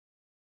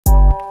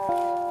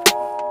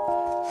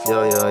This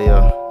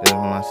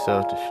my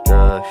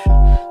self-destruction.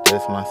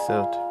 This my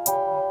self.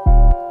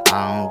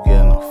 I don't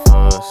get no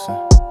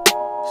fussing.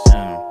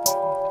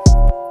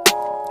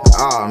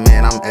 Oh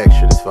man, I'm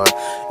extra as fuck.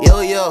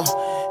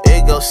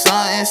 It goes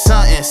something.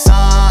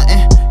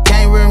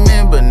 Can't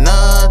remember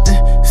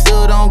nothing.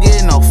 Still don't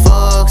get no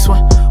fucks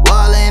when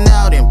wildin'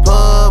 out in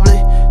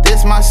public.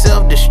 This my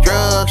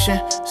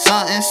self-destruction.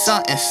 Something.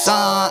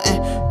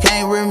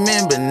 Can't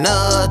remember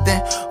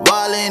nothing.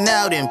 Wildin'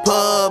 out in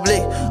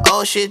public.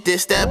 Oh shit,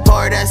 this that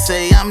part I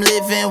say I'm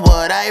living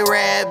what I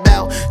rap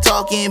about.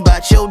 Talking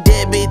about your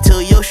debit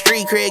till your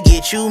street cred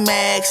get you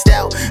maxed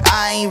out.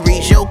 I ain't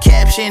read your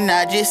caption,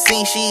 I just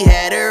seen she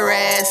had her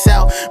ass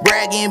out.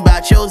 Bragging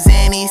about your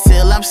zannies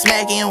till I'm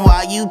smacking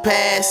while you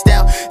passed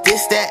out.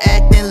 This that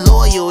acting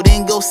loyal,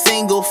 then go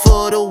single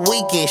for the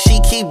weekend.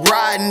 She keep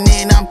riding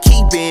and I'm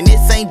keeping.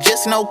 This ain't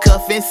just no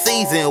cuffing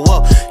season.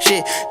 Whoa,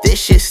 shit, this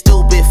shit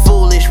stupid,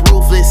 foolish,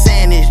 ruthless,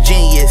 and it's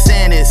genius,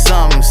 and it's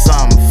something,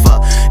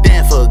 fuck.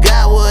 Then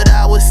forgot what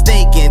I was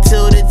thinking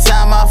till the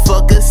time I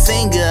fuck a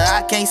singer.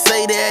 I can't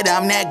say that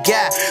I'm that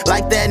guy.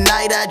 Like that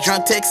night I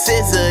drunk text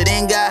scissor,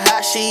 then got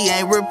high, she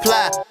ain't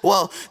reply.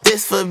 Whoa,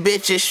 this for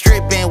bitches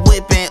stripping,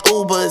 whipping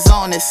Ubers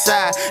on the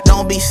side.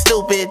 Don't be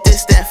stupid,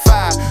 this that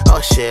fire.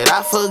 Oh shit,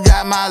 I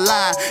forgot my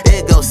line.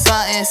 It goes something.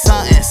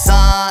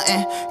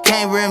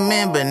 Can't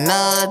remember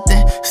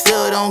nothing.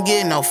 Still don't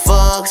get no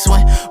fucks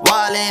when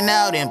wildin'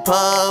 out in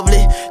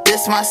public.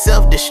 This my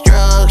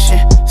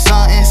self-destruction.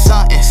 Something.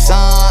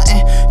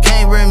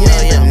 Can't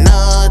remember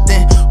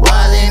nothing.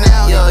 Wildin'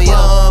 out in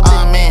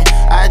public.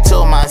 I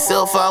told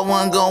myself I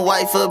wasn't gon'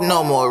 wife up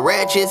no more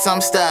ratchets, I'm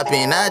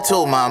stopping. I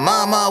told my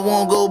mom I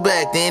won't go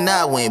back, then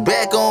I went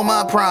back on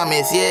my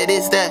promise. Yeah,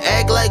 this that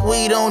act like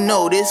we don't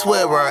know, this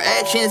where our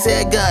actions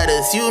had got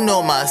us. You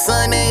know my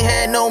son ain't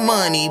had no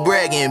money,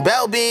 bragging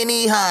about being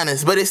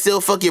honest, but it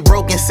still fuck your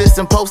broken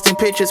system. Posting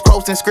pictures,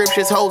 posting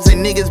scriptures, hoes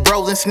and niggas,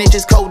 bros and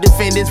snitches,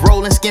 co-defendants,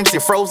 rolling skimps,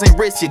 your frozen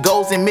wrists, your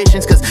goals and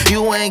missions. Cause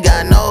you ain't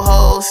got no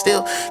hoes,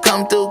 still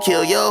come through,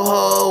 kill your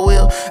whole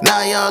will.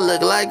 Now y'all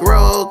look like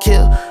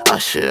roadkill. Oh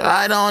shit,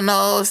 I don't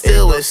know,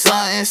 still with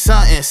something.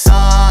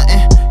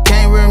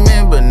 Can't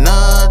remember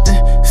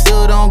nothing.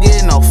 Still don't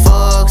get no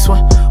fucks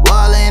when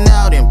wildin'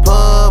 out in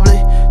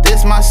public.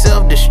 This my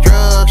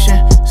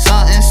self-destruction.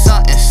 Something.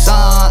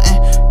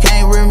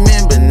 Can't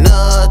remember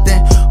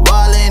nothing.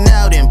 Wildin'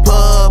 out in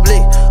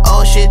public.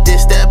 Oh shit,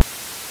 this that.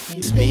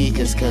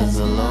 Speakers cause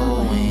of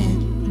low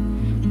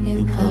end.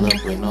 You pull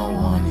up with no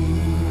warning.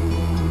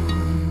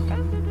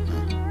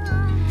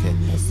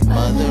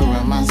 Mother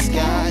of my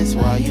skies,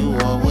 why you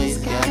always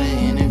gotta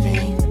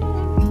intervene?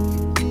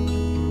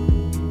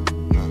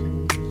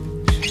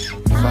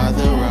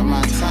 Father of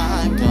my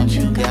time, don't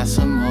you got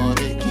some more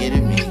to get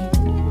at me?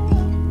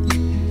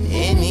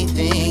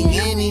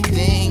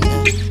 Anything.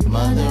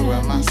 Mother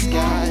of my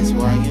skies,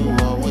 why you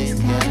always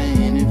gotta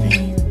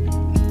intervene?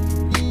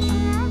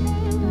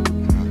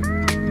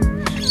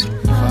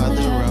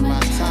 Father of my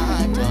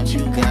time, don't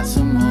you got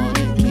some more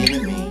to get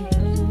at me?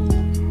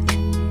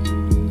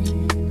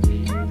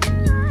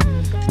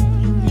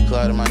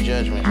 Cloud of my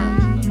judgment,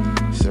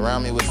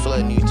 surround me with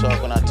flood and you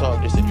talk when I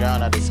talk just to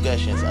drown our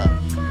discussions,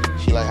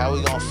 She like, how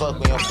we gonna fuck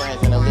when your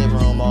friends in the living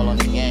room all on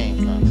the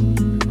game,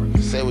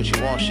 Say what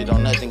you want, shit,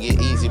 don't nothing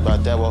get easy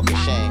about that walk of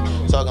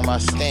shame. Talking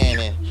about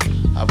standing,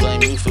 I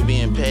blame you for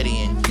being petty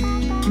and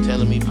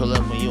telling me pull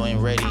up when you ain't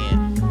ready,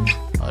 and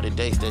all the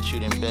dates that you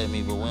didn't bet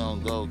me, but we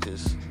don't go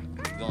cause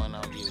going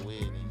out get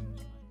weird.